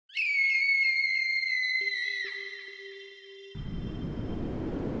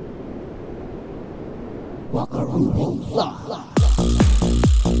Barkaroos Boolze.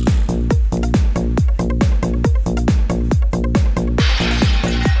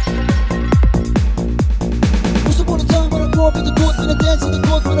 Once upon a time when I grew up in the court, when I dance in the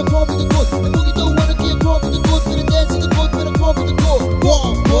court, when I grew up in the court, the boogie don't wanna get grew up in the court, when I dance in the court, when I grew up in the court.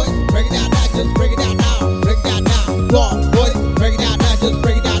 Walk, boys, break it down now, just break it down now, break it down now. Walk, boys, break it down now, just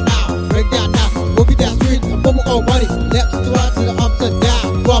break it down now, break it down now. Walking down the street, I'm bubble all money, left to the right, to the upside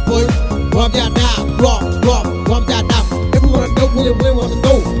down. Walk, boys, walk down now, walk down now. Everyone I know really wants to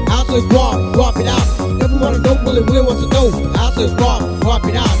know how to walk it out. Everyone I know really wants to know how to walk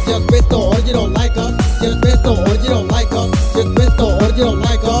it out. Just based on you don't like us. Just based on you don't like us. Just based on you don't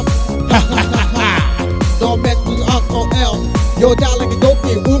like us. Don't mess with us or else. Yo, down like a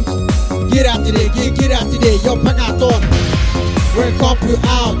donkey. Oops. Get out today. Get out today. Yo, pack out on. We're cop you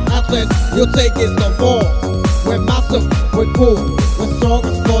out. Atlas, you'll take it no more. We're massive. We're cool. We're strong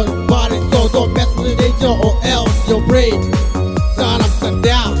as fuck. Body so don't mess with nature or else your brain. Sun up and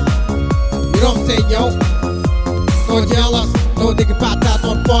down. You know what I'm saying, yo? Don't jealous. Don't think about that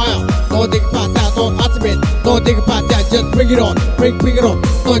on fire. Don't think about that on ultimate. Don't think about that, just bring it on. Bring it on.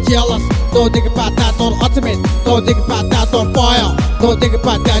 Don't jealous. Don't think about that on ultimate. Don't think about that on fire. Don't think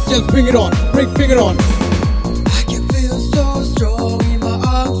about that, just bring it on. Bring it on. I can feel so strong in my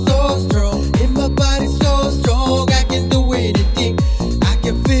arms, so strong in my body, so strong. I can do anything. I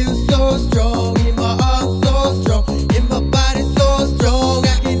can feel so strong in my arms, so strong in my body, so strong.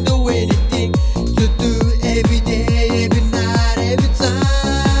 I can do anything to do every day, every night, every time.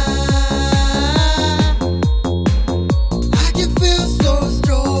 I can feel so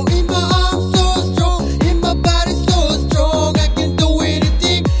strong in my arms, so strong in my body, so strong. I can do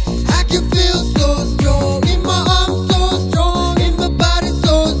anything. I can feel so strong in my arms, so strong in my body,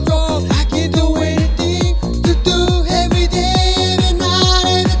 so strong. I can do anything to do every day, every night,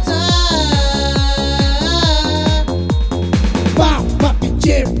 every time. Pop it,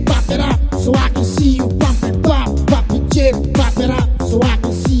 jam, pop it up, so I can see you bumping. Pop it, jam, pop it up, so I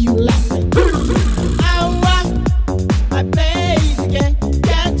can see you laughing. I play again,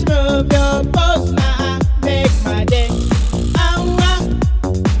 got to move your pose now, make my day.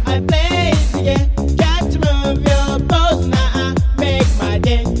 I play again, got to move your pose now, make my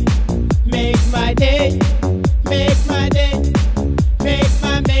day, make my day, make my day,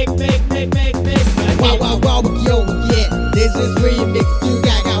 make my day. Wow, yo, yeah, this is remix, you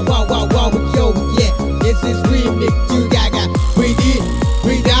gaga. Wow, yo, yeah, this is remix, you gaga. Breathe in,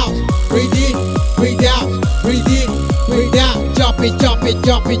 breathe out, breathe in, breathe out, breathe in, breathe out. Jump it.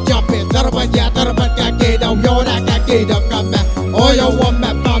 Tarabat kaki daw, yo na kaki daw kama. Oh, yo, one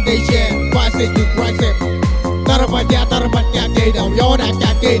map foundation, bicep to tricep. Tarabat kaki daw, yo na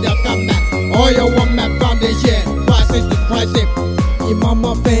kaki daw kama. Oh, yo, one map foundation, bicep to tricep. Your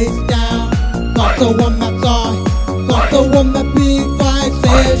mama face down. Got the one my side, got the one my big five,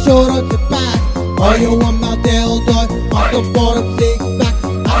 say shoulder to back. Oh, you want my deltoid, got the bottom six back.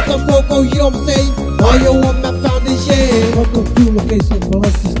 Out the vocal, you know what I'm saying? Oh, you want my foundation. Welcome to location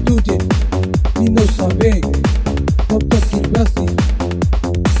Velocity Studio. Nino sabe, don't touch it rusty.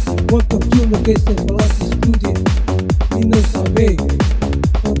 Welcome to location Velocity Studio. Nino sabe,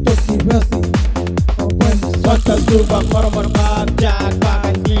 don't touch it rusty. Welcome to Barkaroos Jack, back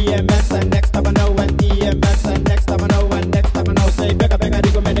and DMX, and next time I know when DMX, and next time I know, and next time I know. Say bigga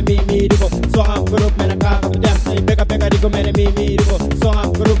digo, man, me digo. So I'm group, man, I can't go down. Say bigga digo, man, me digo. So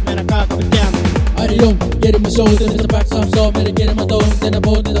I'm group, man, I can't go down. I don't get in my shoulder, in the back, some saw, man, I get in my dome, then I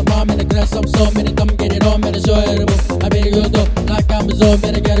bolt in the farm, and I grass, some saw, man, I come get it on, man, I show it. I better go though, like I'm a zone,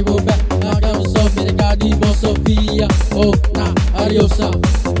 man, I gotta go back. Like I'm a zone, man, I got Evo Sophia. Oh, nah, adiosa.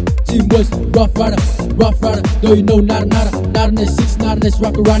 Team boys, rough rider, though you know not in this 6, not in this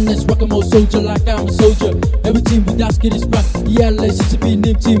rock around this rock and roll soldier like I'm a soldier. Every team with that skid is rock. The LA should be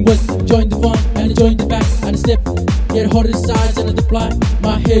named Team West. Join the fun and join the back and step. Get hard in the sides and I deploy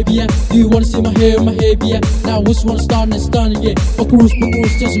my hair yeah. Do you wanna see my hair yeah? Now which one start and stun again? Barkaroos,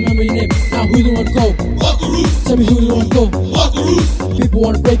 just remember your name. Now who you wanna go? Barkaroos. Tell me who you wanna go. Barkaroos. People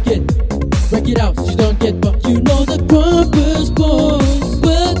wanna break it out, so you don't get, but you know the purpose, boys.